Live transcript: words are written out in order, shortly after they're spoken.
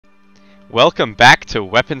Welcome back to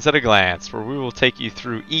Weapons at a Glance, where we will take you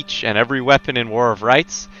through each and every weapon in War of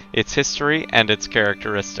Rights, its history, and its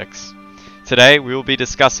characteristics. Today we will be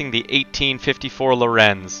discussing the 1854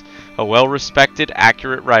 Lorenz, a well-respected,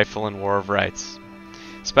 accurate rifle in War of Rights.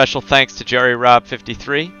 Special thanks to Jerry Rob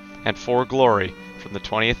 53 and For Glory from the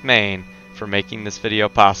 20th Maine for making this video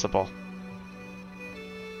possible.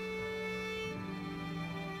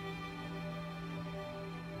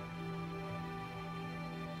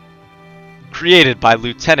 Created by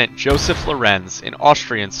Lieutenant Joseph Lorenz, an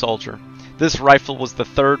Austrian soldier, this rifle was the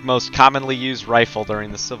third most commonly used rifle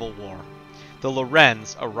during the Civil War. The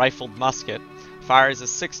Lorenz, a rifled musket, fires a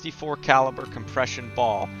 64 caliber compression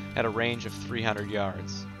ball at a range of 300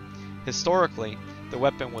 yards. Historically, the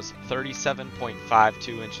weapon was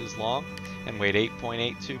 37.52 inches long and weighed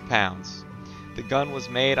 8.82 pounds. The gun was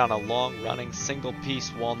made on a long-running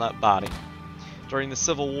single-piece walnut body. During the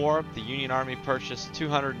Civil War, the Union Army purchased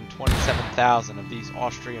 227,000 of these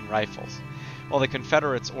Austrian rifles, while the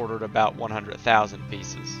Confederates ordered about 100,000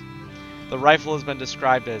 pieces. The rifle has been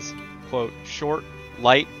described as, quote, short,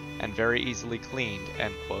 light, and very easily cleaned,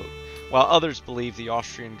 end quote, while others believe the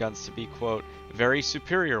Austrian guns to be, quote, very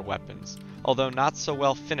superior weapons, although not so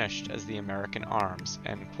well finished as the American arms,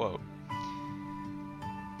 end quote.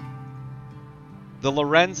 The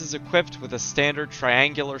Lorenz is equipped with a standard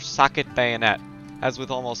triangular socket bayonet, as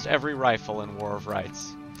with almost every rifle in War of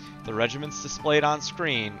Rights. The regiments displayed on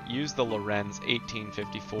screen used the Lorenz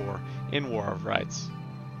 1854 in War of Rights.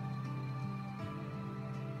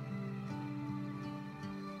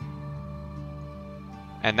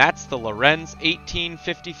 And that's the Lorenz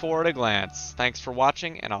 1854 at a glance. Thanks for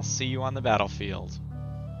watching, and I'll see you on the battlefield.